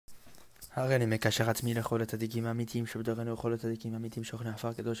הריני מקשר עצמי לכל הצדיקים האמיתיים שבדורנו וכל הצדיקים האמיתיים שוכני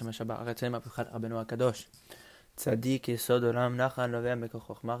עפר קדוש המשבח ארצם אברכת רבנו הקדוש צדיק יסוד עולם נחן נובע מכוח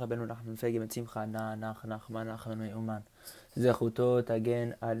חוכמה רבנו נחמן פגים צמחה נח נחמן מאומן זכותו תגן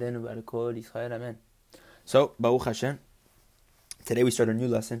עלינו ועל כל ישראל amen. So Baruch Hashem, today we start a new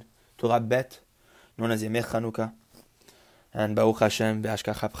lesson, Torah Bet, known as Yemei Chanukah, and Baruch Hashem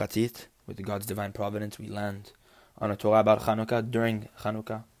be'ashkacha pratit, with God's divine providence we land on a Torah about Chanukah during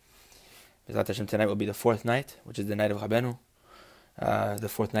Chanukah. Bezrat Hashem, tonight will be the fourth night, which is the night of Rabeinu, the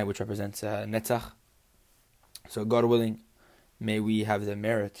fourth night which represents Netzach. So God willing, may we have the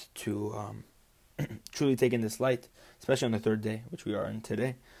merit to truly take in this light, especially on the third day, which we are in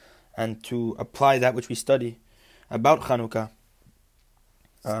today, and to apply that which we study about Chanukah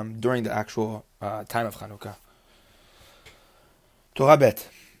during the actual time of Chanukah. Torah Bet.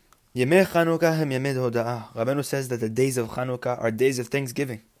 Yemei Chanukah hem yemei hoda'ah. Rabeinu says that the days of Chanukah are days of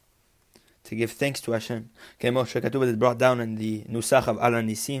thanksgiving, to give thanks to Hashem. Kemo shekatuv, is brought down in the Nusach of Al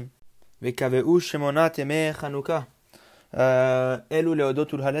Nisim. V'kaveu shemonat yemei Chanukah. Elu leodot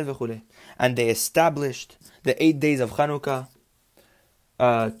ulhalel v'chulei. And they established the 8 days of Chanukah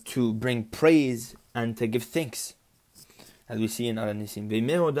to bring praise and to give thanks, as we see in Al Nisim.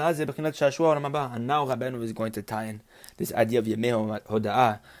 And now Rabeinu is going to tie in this idea of Yemei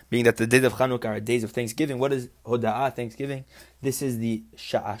Hoda'ah, being that the days of Chanukah are days of thanksgiving. What is Hoda'ah, thanksgiving? This is the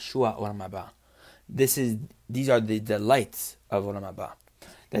Sha'ashua Olam Haba. These are the delights of Olam Haba.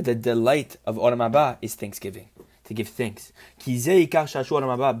 That the delight of Olam Haba is thanksgiving, to give thanks. Because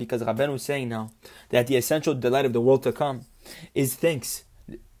Rabeinu is saying now that the essential delight of the world to come is thanks.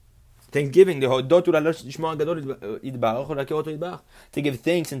 Thanksgiving, to give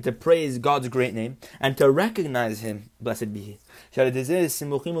thanks and to praise God's great name and to recognize Him, blessed be He. That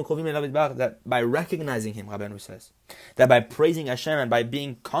by recognizing Him, Rabeinu says, that by praising Hashem and by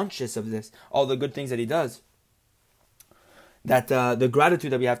being conscious of this, all the good things that He does, that the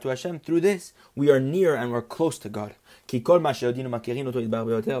gratitude that we have to Hashem, through this, we are near and we're close to God. Because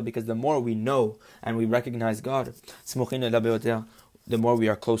the more we know and we recognize God, the more we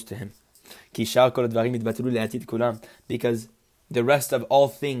are close to Him. Because the rest of all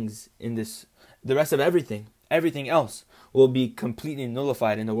things in this, the rest of everything else will be completely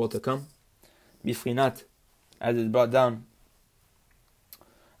nullified in the world to come. Bifrinat, as is brought down,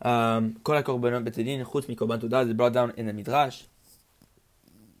 is brought down in the Midrash,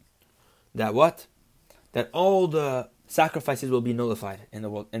 that what? That all the sacrifices will be nullified in the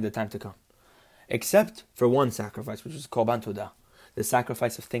world in the time to come, except for one sacrifice, which is Korban Todah, the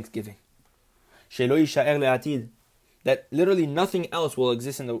sacrifice of thanksgiving. That literally nothing else will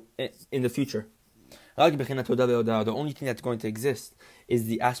exist in the future. The only thing that's going to exist is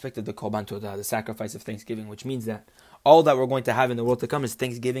the aspect of the Korban Todah, the sacrifice of thanksgiving, which means that all that we're going to have in the world to come is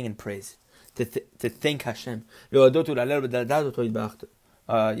thanksgiving and praise, to thank Hashem, to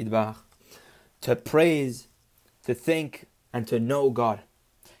praise, to thank, and to know God.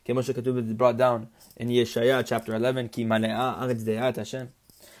 Is brought down in Yeshaya chapter 11,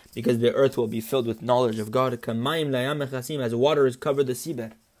 because the earth will be filled with knowledge of God, as water has covered the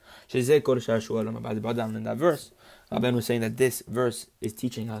seabed. Brought down in that verse, Rabeinu was saying that this verse is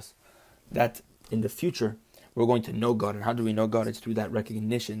teaching us that in the future we're going to know God. And how do we know God? It's through that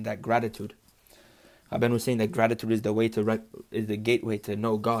recognition, that gratitude. Rabeinu was saying that gratitude is the way is the gateway to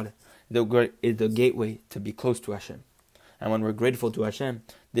know God. Is the gateway to be close to Hashem. And when we're grateful to Hashem,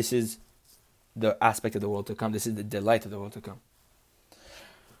 this is the aspect of the world to come. This is the delight of the world to come.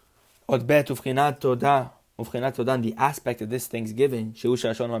 The aspect of this thanksgiving,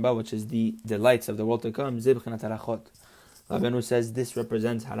 which is the delights of the world to come, Rabeinu says this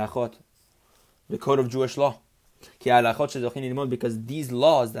represents Halachot, the code of Jewish law. Because these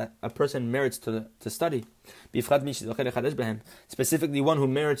laws that a person merits to study, specifically one who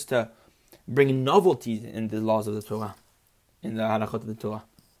merits to bring novelties in the laws of the Torah, in the Halachot of the Torah.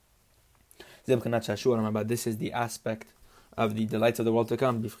 This is the aspect of the delights of the world to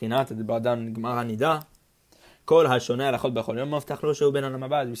come. Brought down in Gemara Nida.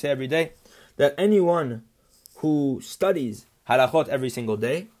 We say every day that anyone who studies halachot every single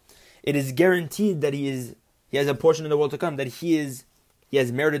day, it is guaranteed that he has a portion in the world to come, that he has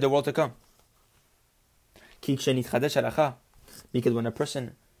merited the world to come. Because when a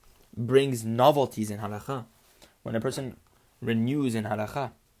person brings novelties in halakha, when a person renews in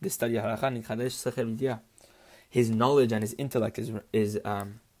halakha, the study of halakha, his knowledge and his intellect is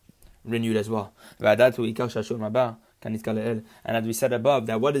renewed as well. And as we said above,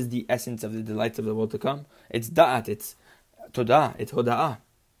 that what is the essence of the delights of the world to come? It's da'at, it's todah, it's hoda'ah.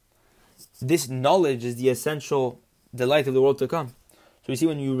 This knowledge is the essential delight of the world to come. So you see,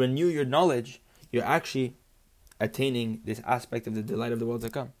 when you renew your knowledge, you're actually attaining this aspect of the delight of the world to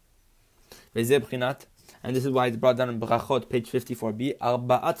come. And this is why it's brought down in Brachot, page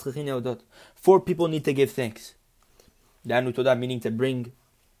 54b. 4 people need to give thanks. Meaning to bring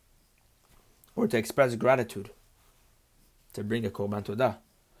or to express gratitude. To bring a korban todah.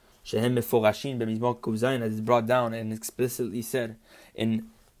 Shehem meforashin b'mizmor Kuf Zayin, as is brought down and explicitly said in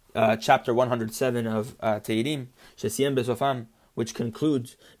chapter 107 of Tehillim, Shesiyem besofam, which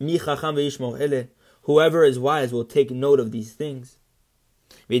concludes, Mi chacham ve'yishmor ele, whoever is wise will take note of these things,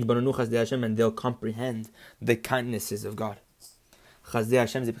 ve'yitbonanu chasdei Hashem, and they'll comprehend the kindnesses of God. Chasdei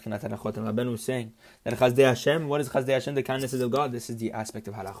Hashem is b'chinat halachot, and Rabeinu is saying that Chasdei Hashem, what is Chasdei Hashem? The kindnesses of God. This is the aspect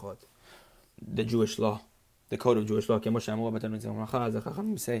of halachot, the Jewish law, the code of Jewish law. As the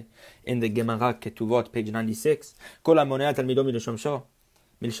Chachamim say in the Gemara Ketuvot, page 96, Kol hamoneh talmido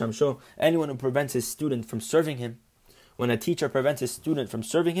milshamsho, anyone who prevents his student from serving him, when a teacher prevents his student from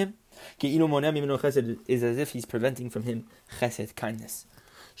serving him, ki'ilu moneh mimeno chesed, is as if he's preventing from him chesed, kindness.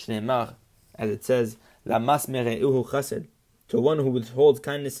 Shneimar, as it says, lamas mereuhu chesed, to one who withholds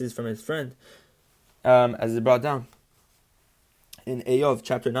kindnesses from his friend, as is brought down in Eov,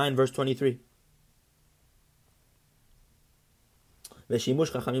 chapter 9, verse 23. And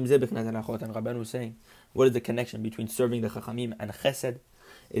Rabeinu was saying, what is the connection between serving the Chachamim and Chesed?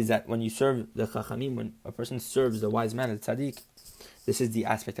 Is that when you serve the Chachamim, when a person serves the wise man, the tzaddik, this is the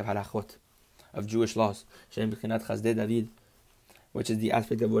aspect of halachot, of Jewish laws, which is the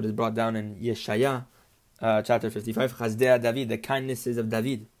aspect of what is brought down in Yeshaya, chapter 55, Chazdei David, the kindnesses of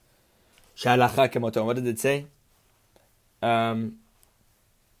David. What did it say? That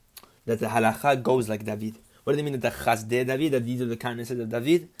the halacha goes like David. What do they mean that the Chazdei David, that these are the kindnesses of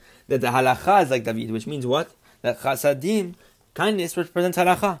David? That the halacha is like David, which means what? That chasadim, kindness, represents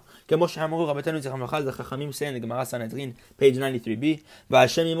halacha. The Chachamim say in the Gemara Sanhedrin, page 93b,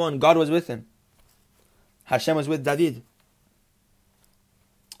 V'Hashem imo, and God was with him. Hashem was with David.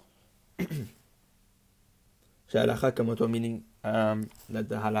 Meaning that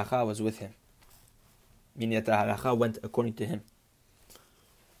the halacha was with him. Meaning that the halacha went according to him.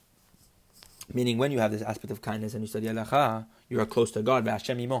 Meaning when you have this aspect of kindness and you study halacha, you are close to God,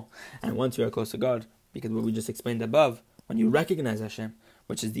 Hashem imo. And once you are close to God, because what we just explained above, when you recognize Hashem,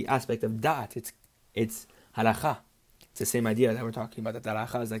 which is the aspect of da'at, it's halacha. It's the same idea that we're talking about, that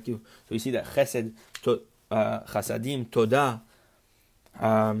halacha is like you. So you see that chesed, chasadim, todah,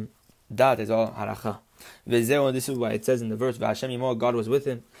 da'at is all halacha. This is why it says in the verse, Hashem imo, God was with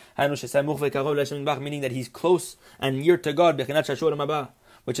him. Meaning that he's close and near to God,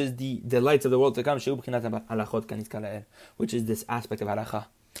 which is the delights of the world to come, which is this aspect of halacha.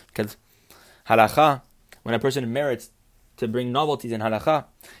 Because halacha, when a person merits to bring novelties in halacha,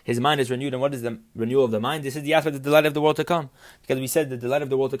 his mind is renewed. And what is the renewal of the mind? This is the aspect of the delight of the world to come. Because we said the delight of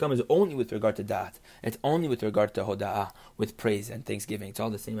the world to come is only with regard to da'at. It's only with regard to hoda'ah, with praise and thanksgiving. It's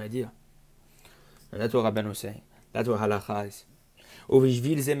all the same idea. And that's what Rabeinu is saying. That's what halacha is.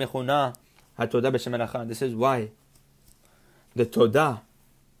 This is why the Todah,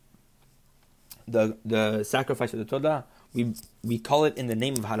 the sacrifice of the Todah, we call it in the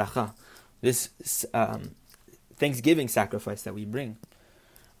name of halacha. This thanksgiving sacrifice that we bring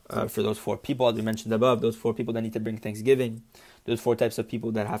for those 4 people, as we mentioned above, those 4 people that need to bring thanksgiving, those 4 types of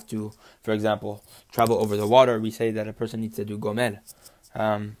people that have to, for example, travel over the water. We say that a person needs to do gomel,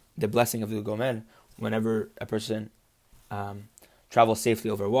 the blessing of the gomel, whenever a person travels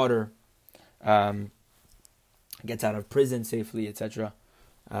safely over water, gets out of prison safely, etc.,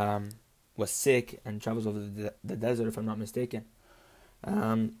 was sick and travels over the desert, if I'm not mistaken,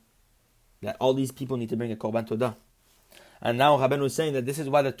 that all these people need to bring a korban todah. And now Rabeinu is saying that this is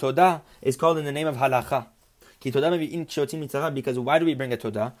why the todah is called in the name of halacha. Because why do we bring a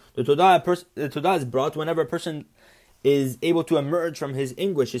todah? The todah is brought whenever a person is able to emerge from his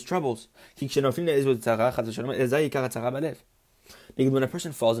anguish, his troubles. Because when a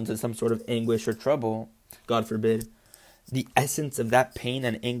person falls into some sort of anguish or trouble, God forbid, the essence of that pain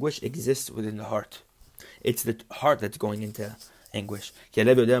and anguish exists within the heart. It's the heart that's going into anguish.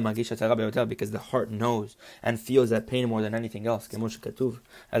 Because the heart knows and feels that pain more than anything else. As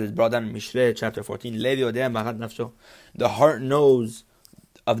it's brought down in Mishle, chapter 14. The heart knows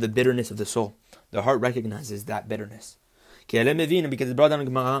of the bitterness of the soul. The heart recognizes that bitterness. Because it's brought down in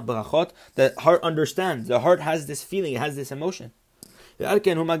Brachot, the heart understands. The heart has this feeling, it has this emotion.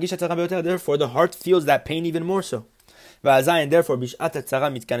 Therefore, the heart feels that pain even more so. Therefore, at the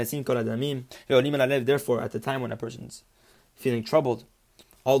time when a person's feeling troubled,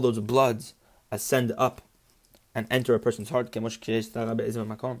 all those bloods ascend up and enter a person's heart,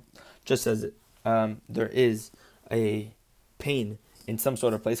 just as there is a pain in some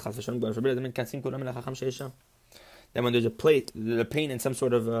sort of place, then when there's a pain in some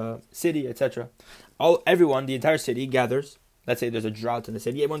sort of city, etc., everyone, the entire city gathers. Let's say there's a drought in the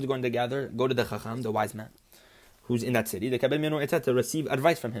city. Everyone's going to go to the Chacham, the wise man, who's in that city, to receive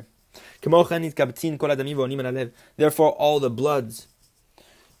advice from him. Therefore, all the bloods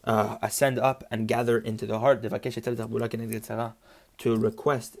ascend up and gather into the heart to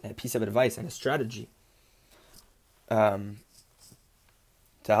request a piece of advice and a strategy to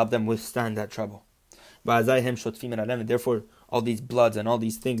help them withstand that trouble. Therefore, all these bloods and all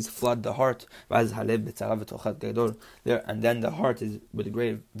these things flood the heart. And then the heart is with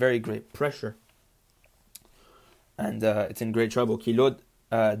very great pressure. And it's in great trouble. Because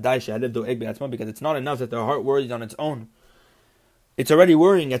it's not enough that the heart worries on its own. It's already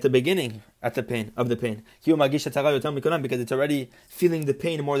worrying at the beginning of the pain. Because it's already feeling the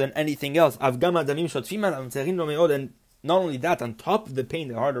pain more than anything else. And not only that, on top of the pain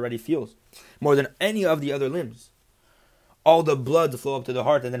the heart already feels, more than any of the other limbs. All the blood flow up to the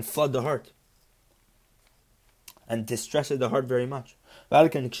heart and then flood the heart. And distresses the heart very much.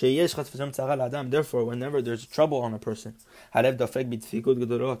 Therefore, whenever there's trouble on a person,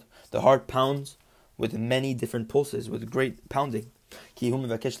 the heart pounds with many different pulses, with great pounding.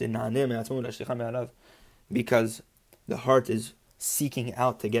 Because the heart is seeking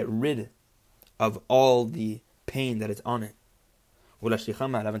out to get rid of all the pain that is on it.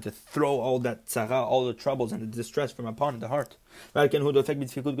 And to throw all that tzara, all the troubles and the distress from upon the heart. And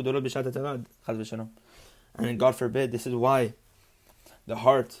God forbid, this is why the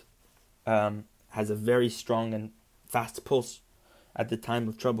heart has a very strong and fast pulse at the time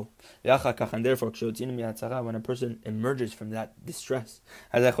of trouble. And therefore, when a person emerges from that distress,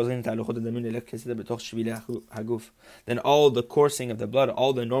 then all the coursing of the blood,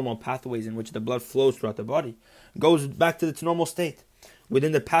 all the normal pathways in which the blood flows throughout the body, goes back to its normal state,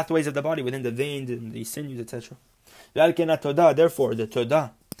 within the pathways of the body, within the veins and the sinews, etc. Therefore, the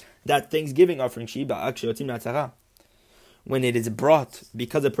Toda, that thanksgiving offering, when it is brought,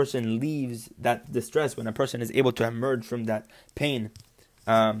 because a person leaves that distress, when a person is able to emerge from that pain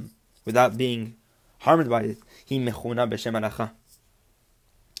without being harmed by it,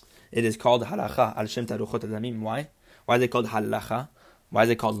 it is called Halacha al Shem Halachot-the-Jewish. Why? Why is it called Halacha? Why is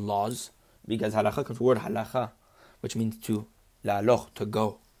it called laws? Because Halacha comes from the word Halacha, which means to la'aloch, to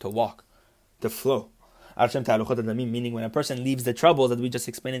go, to walk, to flow. Al Shem Halachot-the-Jewish, meaning when a person leaves the troubles, as we just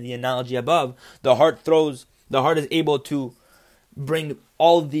explained in the analogy above, the heart is able to bring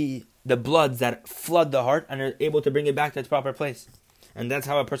all the bloods that flood the heart and are able to bring it back to its proper place. And that's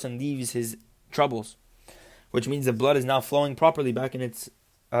how a person leaves his troubles, which means the blood is now flowing properly back in its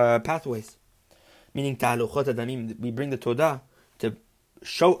pathways. Meaning, we bring the Toda to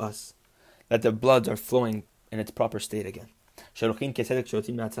show us that the bloods are flowing in its proper state again. Because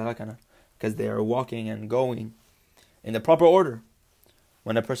they are walking and going in the proper order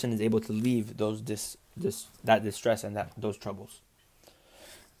when a person is able to leave that distress and those troubles.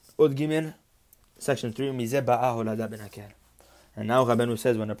 Ud Gimel, section 3, and now Rabeinu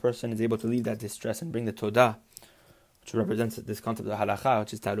says when a person is able to leave that distress and bring the Toda, which represents this concept of Halacha,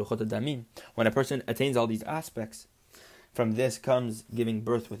 which is Halachot-the-Jewish, when a person attains all these aspects, from this comes giving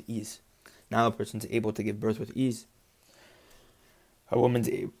birth with ease. Now a person is able to give birth with ease. A woman's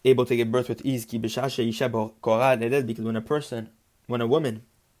able to give birth with ease, because when a woman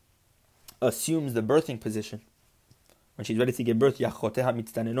assumes the birthing position, when she's ready to give birth,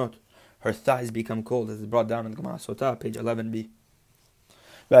 her thighs become cold, as is brought down in Gemara Sotah, page 11b.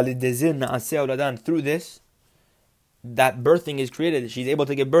 Through this, that birthing is created. She's able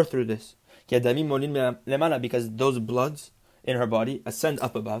to give birth through this. Because those bloods in her body ascend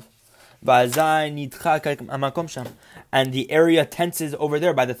up above. And the area tenses over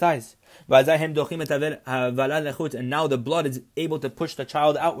there by the thighs. And now the blood is able to push the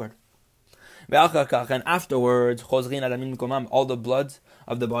child outward. And afterwards, all the bloods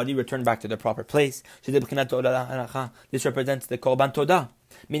of the body return back to their proper place. This represents the Korban Toda,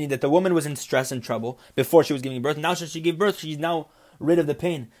 meaning that the woman was in stress and trouble before she was giving birth. Now she gave birth, she's now rid of the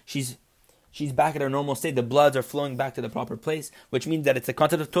pain. She's back at her normal state. The bloods are flowing back to the proper place, which means that it's a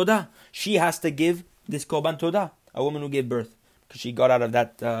concept of Toda. She has to give this Korban Toda, a woman who gave birth, because she got out of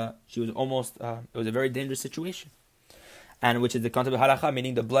that, she was almost, it was a very dangerous situation. And which is the concept of Halacha,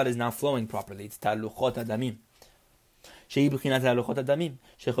 meaning the blood is now flowing properly. It's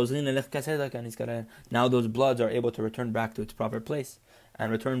Halachot-the-Jewish. Now those bloods are able to return back to its proper place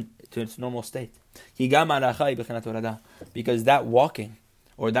and return to its normal state. Because that walking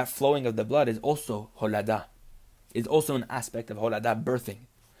or that flowing of the blood is also holada. It's also an aspect of holada, birthing.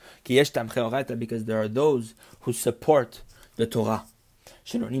 Because there are those who support the Torah.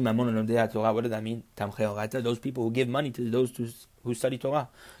 What does that mean? Those people who give money to those who study Torah.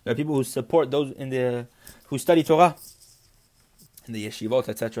 There are people who support those who study Torah in the yeshivot,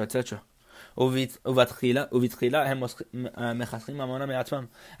 etc., etc. And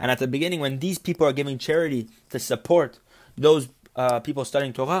at the beginning, when these people are giving charity to support those people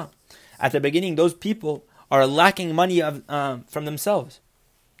studying Torah, at the beginning, those people are lacking money from themselves.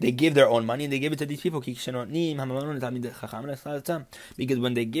 They give their own money and they give it to these people. Because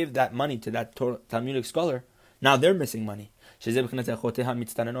when they give that money to that Talmudic scholar, now they're missing money.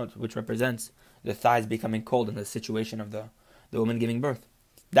 Which represents the thighs becoming cold in the situation of the woman giving birth.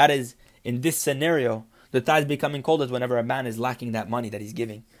 That is, in this scenario, the thighs becoming cold is whenever a man is lacking that money that he's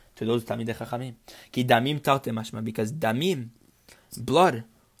giving to those Talmidei Chachamim. Because damim, blood,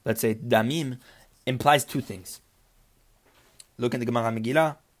 let's say damim, implies two things. Look in the Gemara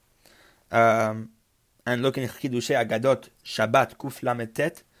Megillah, and look in Chidushei Agadot, Shabbat, Kuf Lamed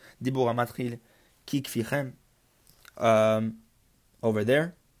Tet, Dibur HaMatchil, Ki Kfichem, over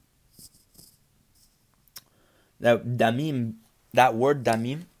there. That damim, that word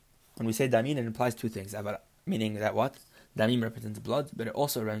damim, when we say damim, it implies two things. Meaning that what? Damim represents blood, but it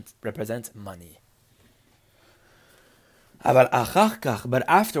also represents money. But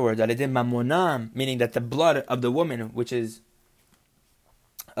afterwards, meaning that the blood of the woman, which is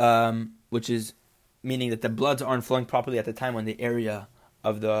meaning that the bloods aren't flowing properly at the time when the area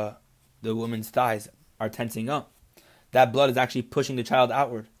of the woman's thighs are tensing up. That blood is actually pushing the child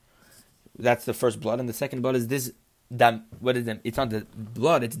outward. That's the first blood, and the second blood is this. What is it? It's not the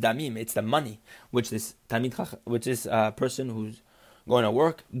blood; it's damim. It's the money which this person who's going to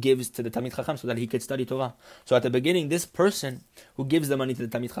work gives to the Talmid Chacham so that he could study Torah. So at the beginning, this person who gives the money to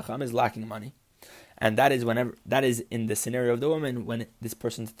the Talmid Chacham is lacking money, and that is in the scenario of the woman when this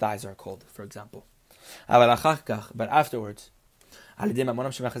person's thighs are cold, for example. But afterwards, through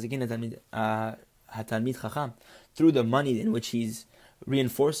the money in which he's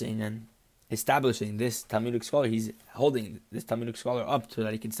reinforcing and establishing this Talmudic scholar, he's holding this Talmudic scholar up so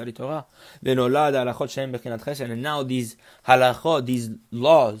that he can study Torah. And now these halachot, these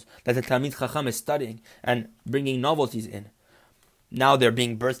laws that the Talmid Chacham is studying and bringing novelties in, now they're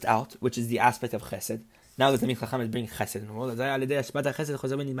being burst out, which is the aspect of chesed. Now the Talmid Chacham is bringing chesed in the world.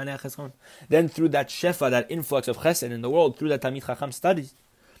 Then through that shefa, that influx of chesed in the world, through that Talmid Chacham studies,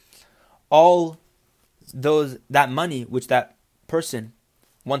 all that money which that person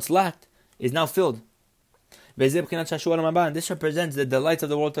once lacked is now filled. And this represents the delights of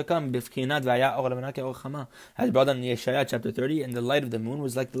the world to come. As brought down in Yeshaya chapter 30, and the light of the moon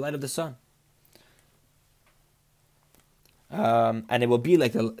was like the light of the sun. And it will be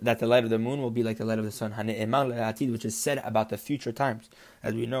like that the light of the moon will be like the light of the sun. Which is said about the future times.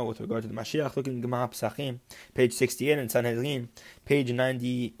 As we know with regard to the Mashiach, look in Gemara Pesachim, page 68, and Sanhedrin, page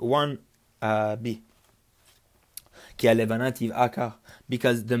 91b.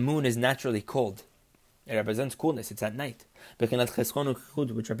 Because the moon is naturally cold. It represents coolness. It's at night.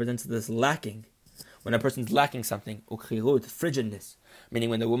 Which represents this lacking. When a person's lacking something, frigidness, meaning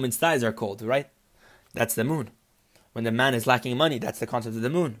when the woman's thighs are cold, right? That's the moon. When the man is lacking money, that's the concept of the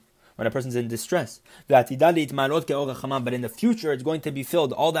moon. When a person's in distress. But in the future, it's going to be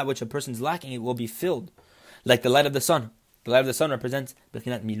filled. All that which a person's lacking, it will be filled. Like the light of the sun. The light of the sun represents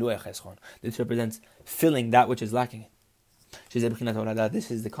this represents filling that which is lacking.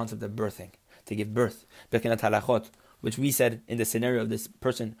 This is the concept of birthing, to give birth. Which we said in the scenario of this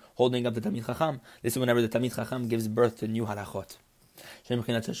person holding up the Talmid Chacham. This is whenever the Talmid Chacham gives birth to new halachot.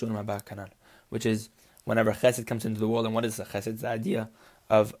 Which is whenever chesed comes into the world. And what is the chesed? It's the idea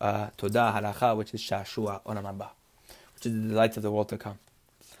of Toda-Halacha, which is Shashua Olam Haba, which is the delight of the world to come.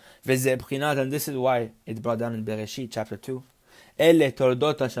 And this is why it's brought down in Bereshit chapter 2. This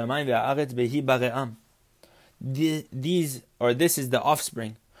is the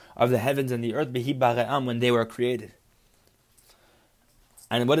offspring of the heavens and the earth when they were created.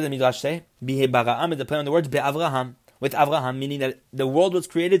 And what does the Midrash say? Bihi is the play on the words be'avraham, with Avraham, meaning that the world was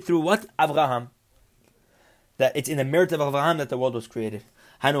created through what? Avraham. That it's in the merit of Avraham that the world was created.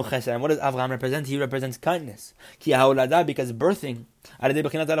 And what does Avraham represent? He represents kindness. Because birthing,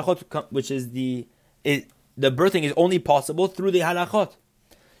 which is the birthing is only possible through the halachot.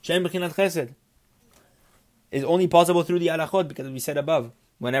 Shem b'chinat chesed is only possible through the halachot, because we said above,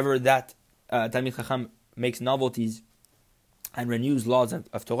 whenever that Talmid Chacham makes novelties and renews laws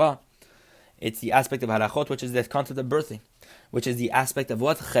of Torah, it's the aspect of halachot, which is the concept of birthing, which is the aspect of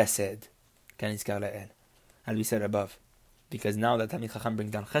what? Chesed. As we said above. Because now that Talmid Chacham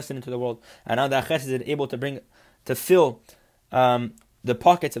brings down chesed into the world, and now that chesed is able to fill the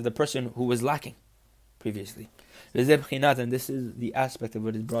pockets of the person who was lacking previously. And this is the aspect of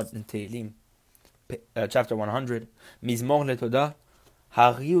what is brought in Tehillim, chapter 100. Mizmor letodah,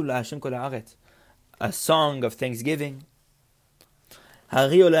 hariu la'Hashem kol haaretz. A song of thanksgiving.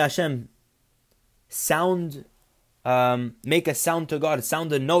 Hariu la'Hashem. Sound, make a sound to God.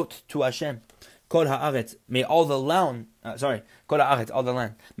 Sound a note to Hashem. Kol haaretz. May all the land, kol haaretz, all the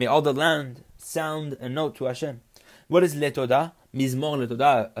land. May all the land sound a note to Hashem. What is letodah? Mizmor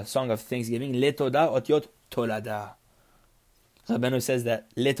letodah, a song of thanksgiving. Letodah otiot tolada. Rabeinu says that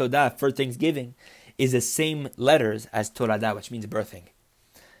letodah, for thanksgiving, is the same letters as tolada, which means birthing.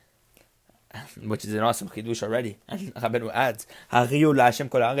 Which is an awesome chidush already. And Rabeinu adds, Hariu la'Hashem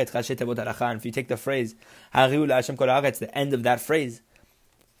kol haaretz chashet tevot halacha. And if you take the phrase, Hariu la'Hashem kol haaretz, the end of that phrase,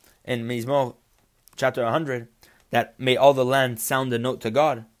 in Mizmor chapter 100, that may all the land sound a note to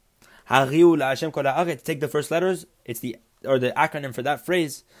God. Hariu la'Hashem kol haaretz, take the first letters, the acronym for that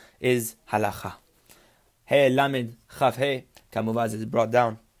phrase is halacha. He lamed chaf he, kamuvaz is brought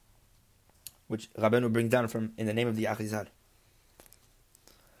down, which Rabeinu brings down from in the name of the Arizal.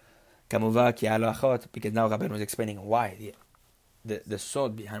 Kamuvah ki halachot, because now Rabeinu is explaining why the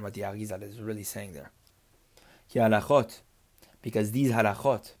sod behind what the Arizal is really saying there. Ki halachot, because these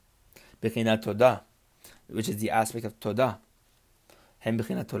halachot, bechinat todah, which is the aspect of todah, hem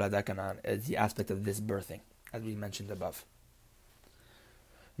bechinat tolada kanan, is the aspect of this birthing, as we mentioned above.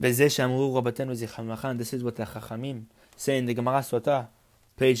 This is what the Chachamim say in the Gemara Sotah,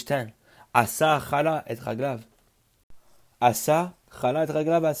 page 10. Asa chala et raglav. Asa chala et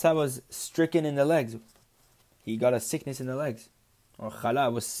raglav. Asa was stricken in the legs. He got a sickness in the legs. Or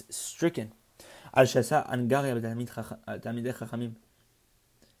chala was stricken. Al shasa angaria b'talmidei chachamim.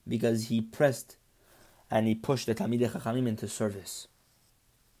 Because he pressed and he pushed the Talmidei Chachamim into service.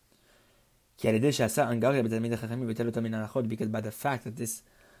 Because by the fact that this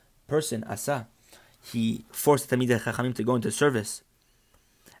person, Asa, he forced the Talmidei Chachamim to go into service,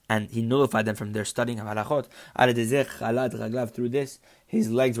 and he nullified them from their studying of Halachot. Through this, his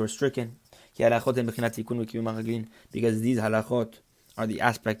legs were stricken. Because these Halachot are the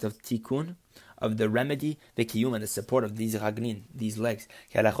aspect of Tikkun, of the remedy, the kiyum, and the support of these raglin, these legs.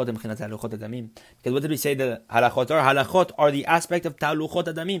 Because what did we say the halachot are? Halachot are the aspect of taluchot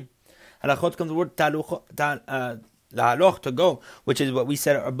adamim. Halachot comes the word lahaloch, to go, which is what we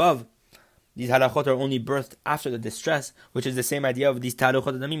said above. These halachot are only birthed after the distress, which is the same idea of these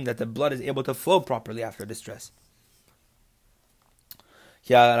taluchot adamim, that the blood is able to flow properly after distress.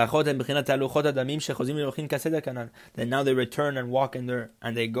 Then now they return and walk in their,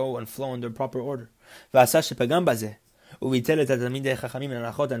 and they go and flow in their proper order. And by the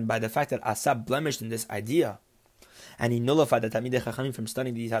fact that Asa blemished in this idea, and he nullified the Talmidei Chachamim from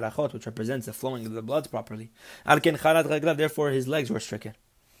studying these halachot, which represents the flowing of the blood properly, therefore his legs were stricken.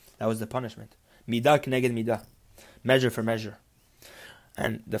 That was the punishment. Midah k'neged midah, measure for measure.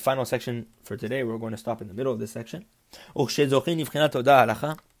 And the final section for today, we're going to stop in the middle of this section. And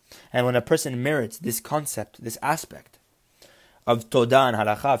when a person merits this concept, this aspect of Todah and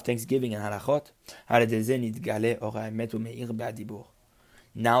Halacha, of thanksgiving and Halachot,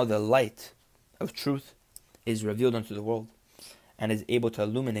 now the light of truth is revealed unto the world and is able to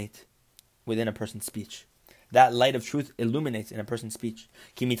illuminate within a person's speech. That light of truth illuminates in a person's speech.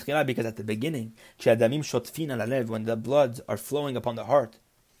 Because at the beginning, when the bloods are flowing upon the heart,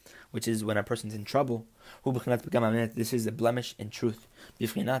 which is when a person's in trouble, this is a blemish in truth.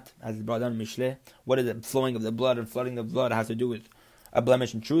 As it's brought down in Mishle, what does the flowing of the blood and flooding of the blood have to do with a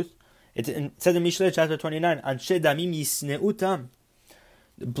blemish in truth? It says in Mishle chapter 29,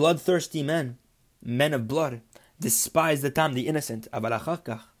 the bloodthirsty men of blood, despise the tam, the innocent. That's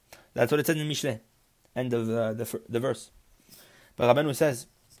what it says in Mishle. End of the verse. But Rabeinu says,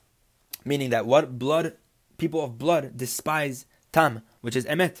 meaning that what blood, people of blood despise tam, which is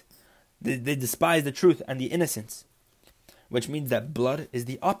emet. They despise the truth and the innocence, which means that blood is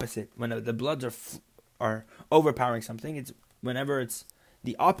the opposite. When the bloods are overpowering something, it's whenever it's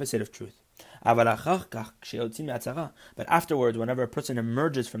the opposite of truth. But afterwards, whenever a person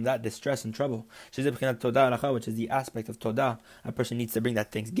emerges from that distress and trouble, which is the aspect of Todah, a person needs to bring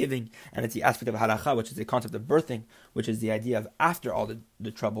that thanksgiving, and it's the aspect of Halacha, which is the concept of birthing, which is the idea of after all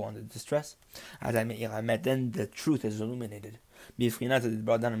the trouble and the distress, then the truth is illuminated.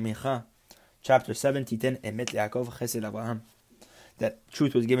 Brought down in Mincha, chapter 70, that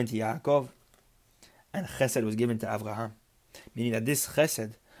truth was given to Yaakov and chesed was given to Avraham. Meaning that this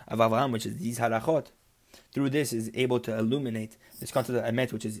chesed of Avraham, which is these halachot, through this is able to illuminate this concept of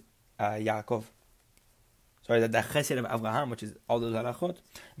emet, which is Yaakov. That the chesed of Avraham, which is all those halachot,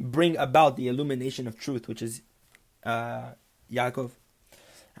 bring about the illumination of truth, which is Yaakov.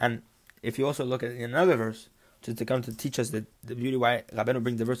 And if you also look at in another verse, to come to teach us the beauty why Rabeinu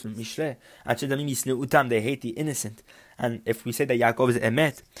brings the verse from Mishle. They hate the innocent. And if we say that Yaakov is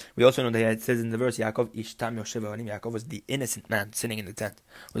emet, we also know that it says in the verse, Yaakov ishtam yoshev ha'olim. Yaakov was the innocent man sitting in the tent,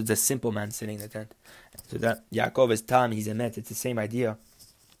 was the simple man sitting in the tent. So that Yaakov is tam, he's emet. It's the same idea.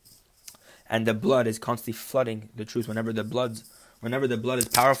 And the blood is constantly flooding the truth. Whenever the blood is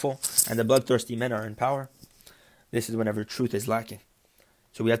powerful and the bloodthirsty men are in power, this is whenever truth is lacking.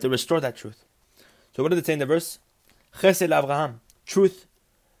 So we have to restore that truth. So what does it say in the verse? Chesed Avraham. Truth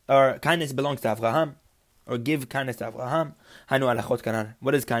or kindness belongs to Avraham, or give kindness to Avraham. Hanu halachot kanan.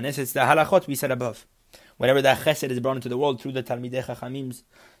 What is kindness? It's the halachot we said above. Whenever that chesed is brought into the world through the Talmidei Chachamim,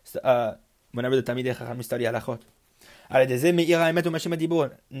 whenever the Talmidei Chachamim study halachot.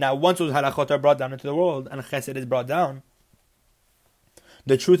 Now once those halachot are brought down into the world and chesed is brought down,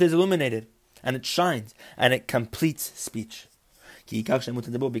 the truth is illuminated and it shines and it completes speech. Because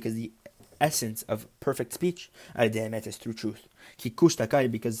the essence of perfect speech is through truth.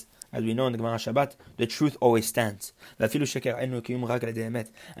 Because as we know in the Gemara Shabbat, the truth always stands.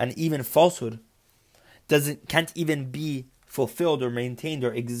 And even falsehood can't even be fulfilled or maintained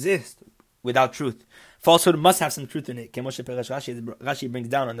or exist without truth. Falsehood must have some truth in it. Rashi brings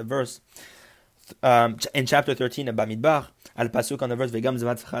down on the verse in chapter 13 of Bamidbar, al pasuk on the verse Vegam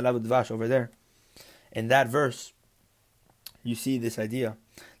zvat chalav udvash over there. In that verse, you see this idea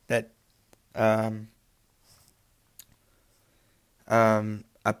that a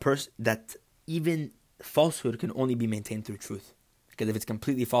person that even falsehood can only be maintained through truth. Because if it's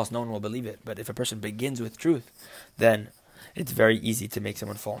completely false, no one will believe it. But if a person begins with truth, then it's very easy to make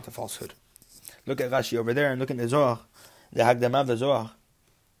someone fall into falsehood. Look at Rashi over there and look at the Zohar, the Hagdama of the Zohar,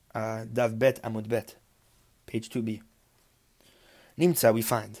 Dav Bet Amud Bet, page 2b. Nimtza, we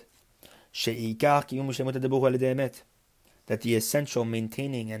find that the essential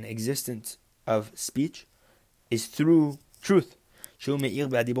maintaining and existence of speech is through truth,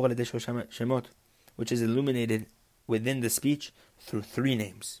 which is illuminated within the speech through three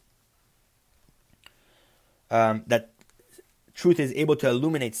names. That truth is able to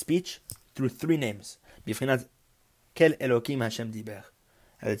illuminate speech through three names. Kel Elokim Hashem Diber.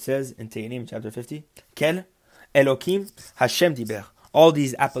 As it says in Tinyana chapter 50, Kel Elokim Hashem Diber. All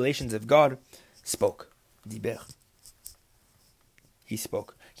these appellations of God spoke. Diber. He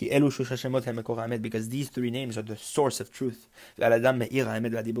spoke. Because these three names are the source of truth.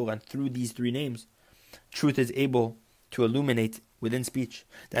 And through these three names, truth is able to illuminate within speech.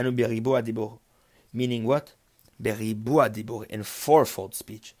 Meaning what? In fourfold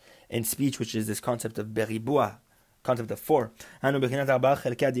speech. In speech, which is this concept of beribua, concept of four.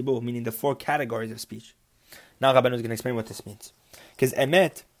 Meaning the four categories of speech. Now Rabeinu is going to explain what this means. Because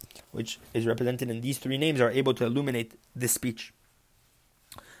emet, which is represented in these three names, are able to illuminate this speech.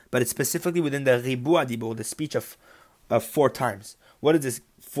 But it's specifically within the ribua dibur, the speech of 4 times. What is this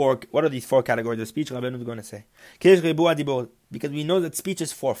four? What are these 4 categories of speech? Rabeinu is going to say because we know that speech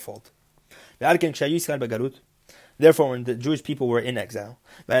is fourfold. Therefore, when the Jewish people were in exile,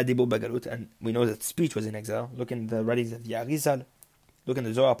 and we know that speech was in exile. Look in the writings of the Arizal. Look in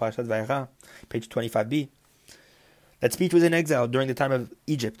the Zohar, Parashat Vayera, page 25b. That speech was in exile during the time of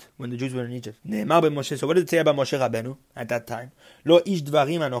Egypt, when the Jews were in Egypt. So what did it say about Moshe Rabeinu at that time? Moshe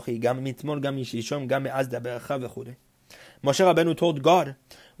Rabeinu told God,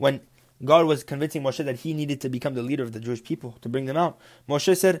 when God was convincing Moshe that he needed to become the leader of the Jewish people, to bring them out,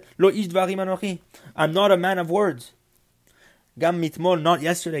 Moshe said, I'm not a man of words. Not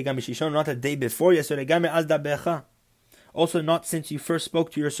yesterday, not the day before yesterday, also not since you first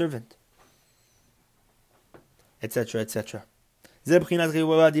spoke to your servant, etc., etc. These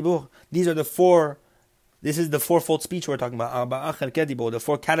are the 4. This is the fourfold speech we're talking about. The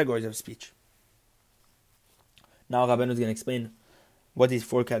 4 categories of speech. Now Rabeinu is going to explain what these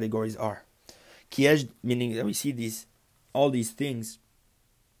 4 categories are. Kiesh, meaning that we see all these things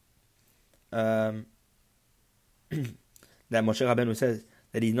that Moshe Rabeinu says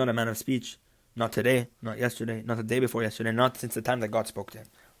that he's not a man of speech, not today, not yesterday, not the day before yesterday, not since the time that God spoke to him.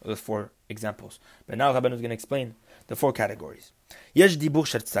 Those 4 examples. But now Rabeinu is going to explain the 4 categories. Yesh dibur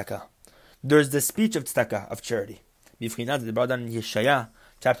shel tzedakah. There's the speech of tzedakah, of charity. Bifrinat, the brother in Yeshaya,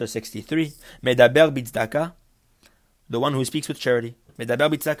 chapter 63. Medaber b'tzedakah, the one who speaks with charity.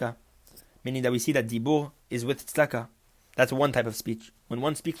 Medaber b'tzedakah, meaning that we see that dibur is with tzedakah. That's one type of speech. When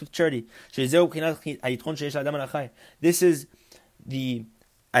one speaks with charity. This is the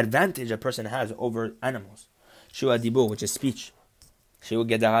advantage a person has over animals. Shua dibur, which is speech. Sheu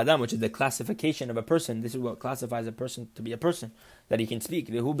gedar adam, which is the classification of a person. This is what classifies a person to be a person, that he can speak.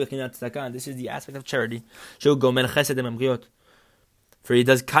 This is the aspect of charity. Sheu gomer chesed emamriot, for he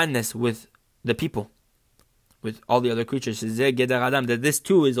does kindness with the people. with all the other creatures, that this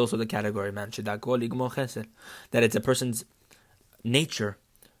too is also the category of man, that it's a person's nature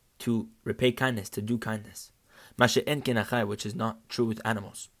to repay kindness, to do kindness, which is not true with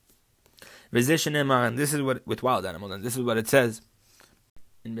animals. And this is what with wild animals, and this is what it says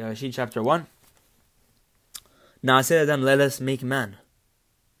in Bereshit chapter 1. Naaseh Adam, let us make man.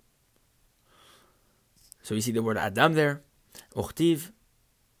 So we see the word Adam there, Uchtiv.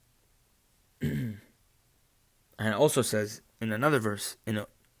 And it also says in another verse, in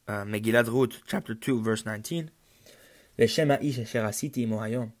Megillat Ruth, chapter 2, verse 19, V'shem ha'ish asher asiti imo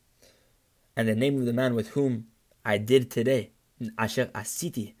hayom, and the name of the man with whom I did today, asher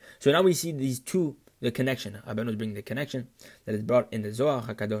asiti. So now we see these two, the connection. Rabeinu is bringing the connection that is brought in the Zohar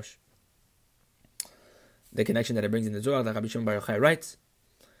HaKadosh. The connection that it brings in the Zohar, that Rabbi Shimon Bar Yochai writes.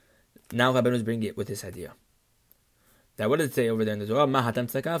 Now Rabeinu is bringing it with this idea. That what does it say over there in the Zohar? Ma hatam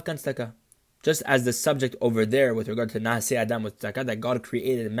tzedakah, avkan tzedakah. Just as the subject over there with regard to Naaseh Adam with tzedakah, that God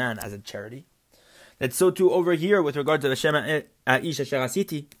created man as a charity. That's so too over here with regard to the Shem Ha'ish Asher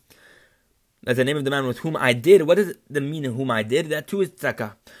Asiti. That's the name of the man with whom I did. What does the meaning of whom I did? That too is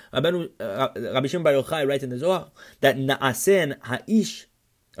tzedakah. Rabbi Shimon Bar Yochai writes in the Zohar that Naaseh and Ha'ish,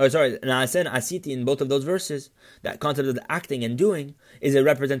 Naaseh and Asiti in both of those verses, that concept of the acting and doing is a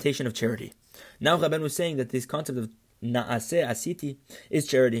representation of charity. Now Rabeinu was saying that this concept of Naaseh Asiti is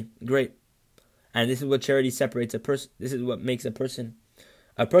charity. Great. And this is what charity separates a person. This is what makes a person.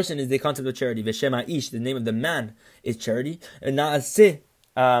 A person is the concept of charity. V'shem ha'ish, the name of the man, is charity. And Naaseh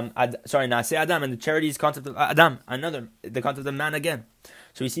Adam, and the charity is concept of Adam. The concept of man again.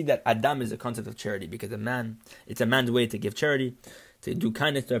 So we see that Adam is a concept of charity because it's a man's way to give charity, to do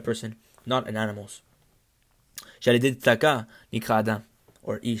kindness to a person, not in animals. Shalidid tzedakah nikra Adam,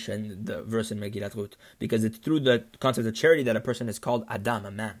 or ish, in the verse in Megillat Ruth, because it's through the concept of charity that a person is called Adam,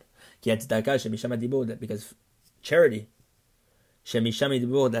 a man. Because charity,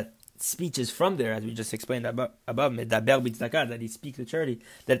 that speech is from there, as we just explained above, that he speaks with charity,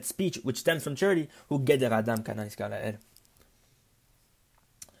 that speech which stems from charity,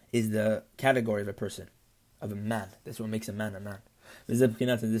 is the category of a person, of a man. That's what makes a man a man. And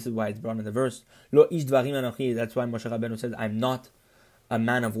this is why it's brought in the verse. That's why Moshe Rabeinu says, I'm not a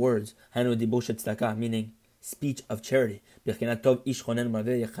man of words, meaning speech of charity. As brought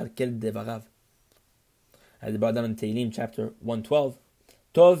down in Tehillim chapter 112,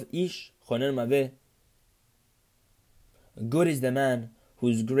 Tov ish chonen maveh. Good is the man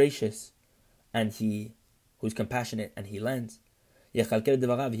who's gracious and who's compassionate and he lends. He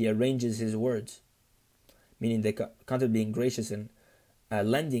arranges his words. Meaning the concept of being gracious and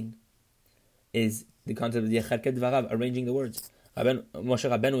lending is the concept of arranging the words. Moshe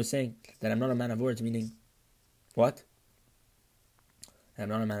Rabeinu was saying that I'm not a man of words, meaning what? I'm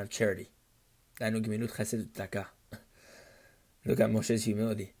not a man of charity. Look at Moshe's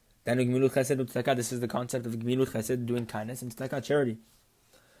humility. This is the concept of gemilut chesed, doing kindness, and tzedakah, charity.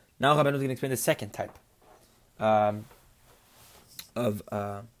 Now Rabeinu is going to explain the second type of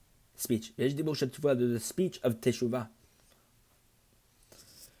speech. There's the speech of teshuvah.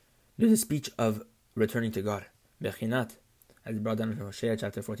 There's the speech of returning to God. Bechinat, as brought down in Hosea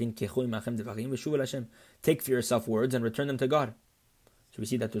chapter 14, take for yourself words and return them to God. So we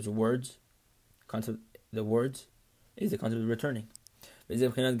see that those words, the words is the concept of returning. This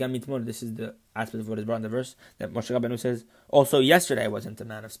is the aspect of what is brought in the verse that Moshe Rabeinu says, also yesterday I wasn't a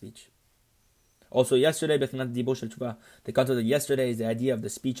man of speech. Also yesterday, the concept of yesterday is the idea of the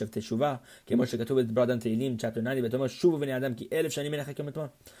speech of teshuvah. It's brought down to Tehillim chapter 90,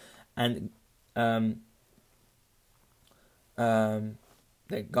 and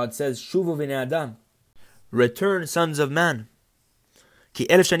that God says, Shuvu v'nei Adam, return sons of man.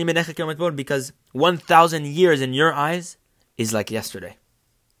 Because 1,000 years in your eyes is like yesterday.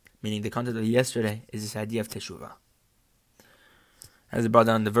 Meaning the concept of yesterday is this idea of teshuvah. As brought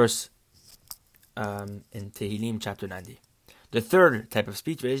down in the verse in Tehillim chapter 90. The third type of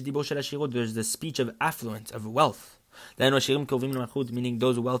speech, there's the speech of affluence, of wealth. Meaning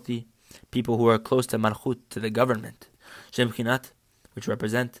those wealthy people who are close to malchut, to the government. Which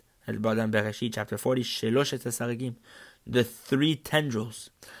represent, as brought down in Bereshit chapter 40, the three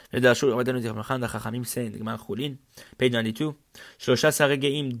tendrils. The Chachamim say in the Gemara Chulin, page 92,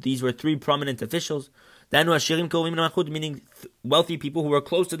 these were three prominent officials, meaning wealthy people who were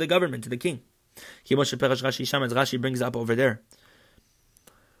close to the government, to the king. As Rashi brings up over there,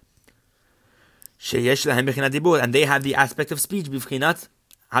 and they have the aspect of speech.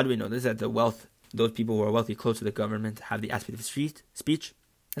 How do we know this? That those people who are wealthy, close to the government, have the aspect of speech.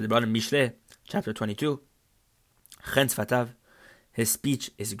 As brought in Mishle chapter 22, his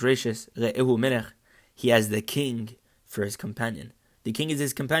speech is gracious. he has the king for his companion. The king is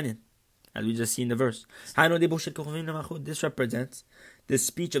his companion, as we just see in the verse. This represents the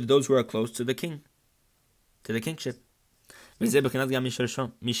speech of those who are close to the king, to the kingship. And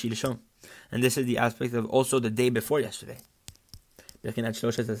this is the aspect of also the day before yesterday, which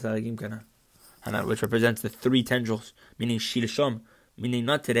represents the 3 tendrils, meaning shilshom, meaning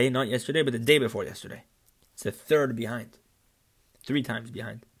not today, not yesterday, but the day before yesterday. It's the 3rd behind, 3 times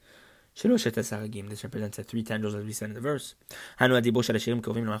behind. This represents the 3 tendrils, as we said in the verse.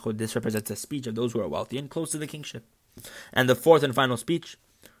 This represents the speech of those who are wealthy and close to the kingship. And the 4th and final speech,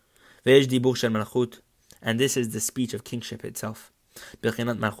 and this is the speech of kingship itself. As brought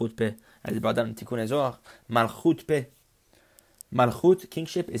down in Tikkun Zohar, Malchut,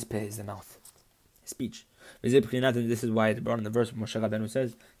 kingship, is peh, is the mouth, speech. And this is why it's brought in the verse Moshe Rabeinu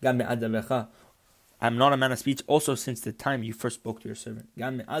says, I'm not a man of speech, also since the time you first spoke to your servant.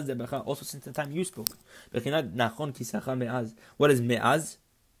 Also since the time you spoke. What is me'az?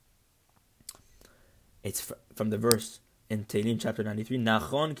 It's from the verse in Tehillim chapter 93.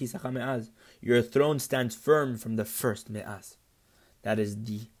 Nachon kisacha me'az. Your throne stands firm from the first me'az. That is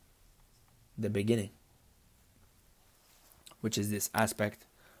the beginning, which is this aspect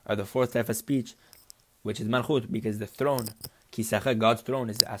of the 4th type of speech, which is malchut, because the throne, kisacha, God's throne,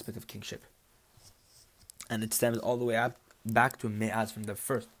 is the aspect of kingship. And it stems all the way up back to me'az, from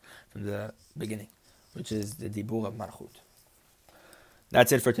the beginning, which is the dibur of malchut.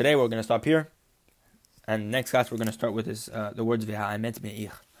 That's it for today. We're going to stop here. And next class we're going to start with the words v'ha'emet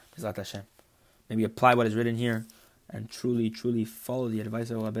me'ich, B'ezrat Hashem. Maybe apply what is written here and truly follow the advice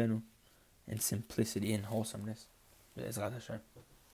of Rabeinu in simplicity and wholesomeness. B'ezrat Hashem.